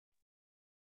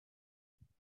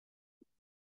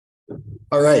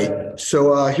All right,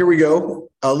 so here we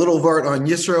go. A little vart on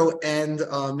Yisro and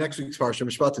next week's parsha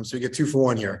Mishpatim. So we get 2 for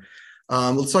 1 here.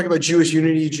 Let's talk about Jewish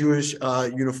unity, Jewish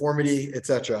uniformity,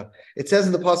 etc. It says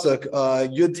in the pasuk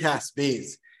Yud Tas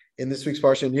Beis in this week's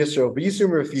parsha in Yisro,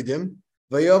 V'yisum Refidim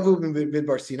Vayavu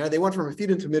Midbar Sinai. They went from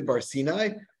Refidim to Midbar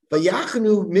Sinai.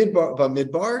 Vayachnu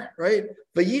Midbar, right?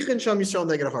 Vayichan Sham Yisrael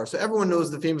Neged Har. So everyone knows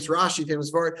the famous Rashi,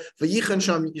 famous vart. Vayichan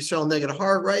Sham Yisrael Neged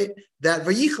Har, right? That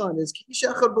Vayichan is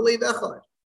Kishachad B'Leiv Echad.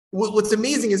 What's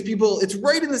amazing is it's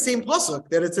right in the same pasuk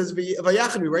that it says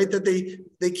Vayachnu, right? That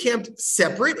they camped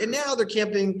separate and now they're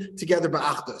camping together by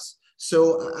Achdus.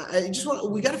 So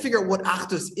we got to figure out what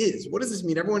Achdus is. What does this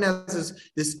mean? Everyone has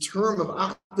this term of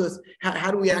Achdus.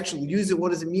 How do we actually use it?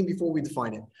 What does it mean before we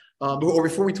define it? Or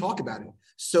before we talk about it?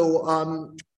 So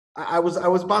I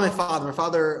was by my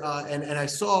father, and I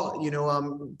saw,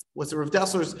 what's the Rav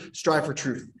Dessler's Strive for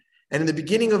Truth. And in the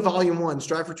beginning of volume 1,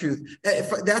 Strive for Truth,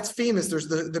 that's famous. There's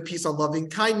the piece on loving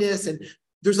kindness, and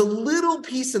there's a little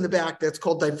piece in the back that's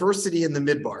called diversity in the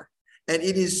midbar. And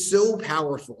it is so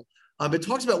powerful. It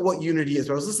talks about what unity is.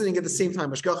 But I was listening at the same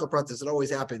time, Hashgacha Pratis, it always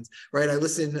happens, right? I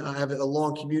have a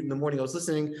long commute in the morning. I was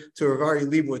listening to Ravari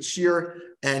Leibowitz Shir,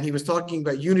 and he was talking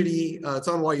about unity. It's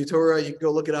on YU Torah. You can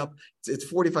go look it up. It's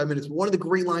 45 minutes. One of the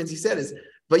great lines he said is,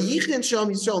 Vayichan Sham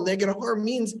Yisrael Neged Har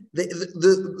means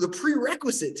the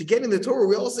prerequisite to getting the Torah,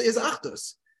 we all say, is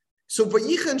Achdus. So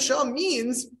Vayichan Sham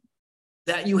means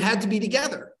that you had to be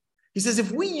together. He says,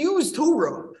 if we use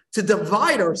Torah to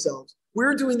divide ourselves,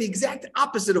 we're doing the exact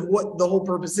opposite of what the whole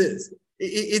purpose is.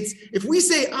 It's if we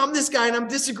say I'm this guy and I'm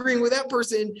disagreeing with that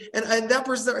person and that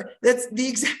person, that's the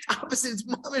exact opposite. It's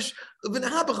mamish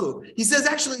v'nahabachu. He says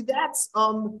actually that's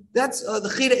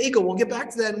the cheda ego. We'll get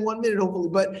back to that in 1 minute hopefully,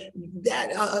 but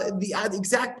that the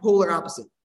exact polar opposite.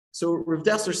 So Rav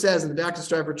Dessler says in the back to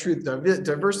Strive for Truth,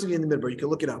 diversity in the midbar. You can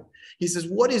look it up. He says,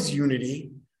 what is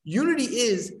unity? Unity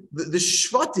is the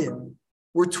shvatim.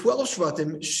 Were 12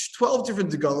 Shvatim, 12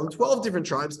 different Degalim, 12 different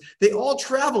tribes. They all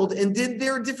traveled and did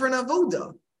their different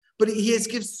avoda. But he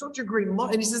gives such a great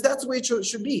and he says that's the way it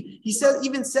should be. He says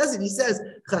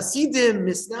Chasidim,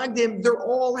 Misnagdim, they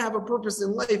all have a purpose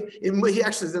in life. He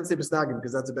actually doesn't say Misnagdim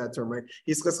because that's a bad term, right?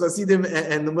 He says Chasidim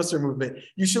and the Muslim movement.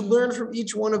 You should learn from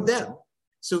each one of them.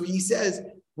 So he says,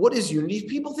 what is unity?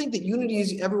 People think that unity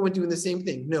is everyone doing the same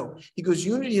thing. No, he goes,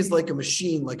 unity is like a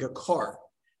machine, like a car.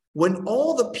 When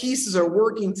all the pieces are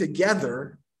working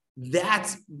together,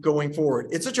 that's going forward.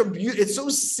 It's it's so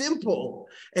simple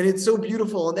and it's so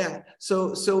beautiful in that.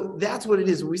 So that's what it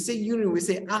is. When we say unity, when we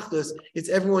say Achdus, it's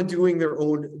everyone doing their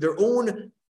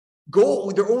own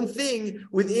goal, their own thing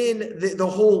within the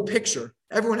whole picture.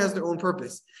 Everyone has their own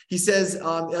purpose. He says, the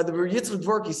Yitzchak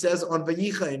Dvorki says on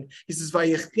Vayichan, he says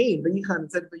Vayichan,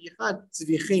 instead of Vayichan, it's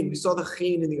Vayichan. We saw the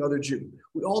Chain in the other Jew.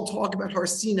 We all talk about Har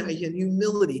Sinai and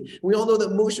humility. We all know that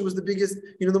Moshe was the biggest,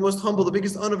 the most humble, the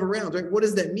biggest unav around, right? What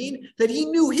does that mean? That he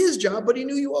knew his job, but he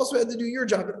knew you also had to do your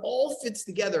job. It all fits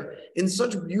together in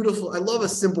such beautiful, I love a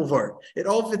simple vart. It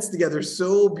all fits together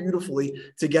so beautifully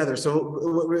together. So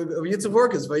Yitzchak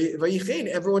Dvorki is Vayichan,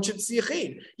 everyone should see a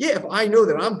Chain. Yeah, if I know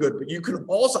that I'm good, but you can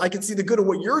also, I can see the good of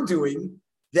what you're doing.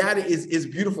 That is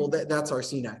beautiful. That's our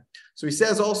Sinai. So he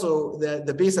says also that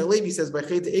the Beis HaLevi says by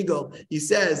Chet Egel, he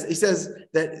says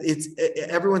that it's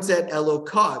everyone said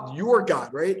Elokad, your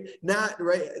God, right? Not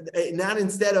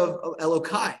instead of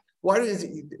Elokai. Why does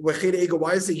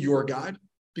it say your God?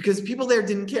 Because people there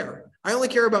didn't care. I only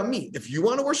care about me. If you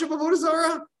want to worship Avodah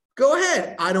Zarah, go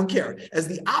ahead. I don't care. As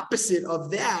the opposite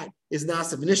of that is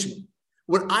Nasa v'Nishma.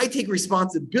 When I take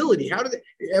responsibility,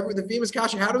 the famous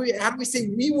kasha, how do we say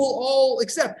we will all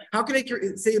accept? How can I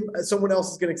say someone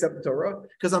else is going to accept the Torah?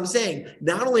 Because I'm saying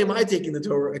not only am I taking the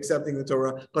Torah, accepting the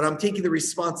Torah, but I'm taking the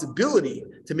responsibility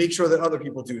to make sure that other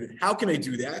people do it. How can I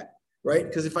do that? Right?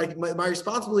 Because if my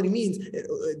responsibility means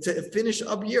to finish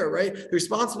up here, right? The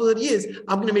responsibility is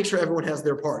I'm going to make sure everyone has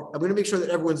their part. I'm going to make sure that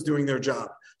everyone's doing their job.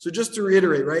 So just to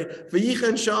reiterate, right?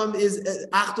 Vayichan Sham is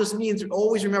Achdus means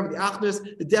always remember the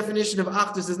Achdus. The definition of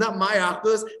Achdus is not my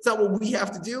Achdus. It's not what we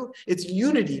have to do. It's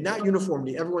unity, not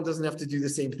uniformity. Everyone doesn't have to do the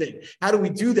same thing. How do we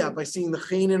do that? By seeing the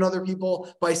Chain in other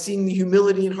people, by seeing the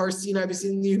humility in Har Sinai, by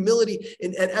seeing the humility,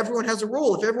 and everyone has a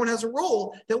role. If everyone has a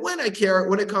role, then when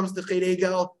it comes to Chet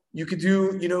Egel, you could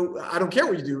do, I don't care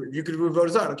what you do. You could do Avodah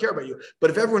Zarah, I don't care about you. But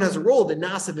if everyone has a role, then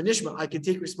Nasa v'Nishma, I can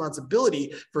take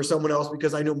responsibility for someone else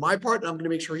because I know my part and I'm going to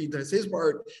make sure he does his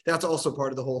part. That's also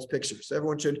part of the whole picture. So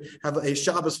everyone should have a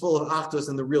Shabbos full of Achdus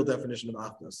and the real definition of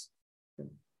Achdus.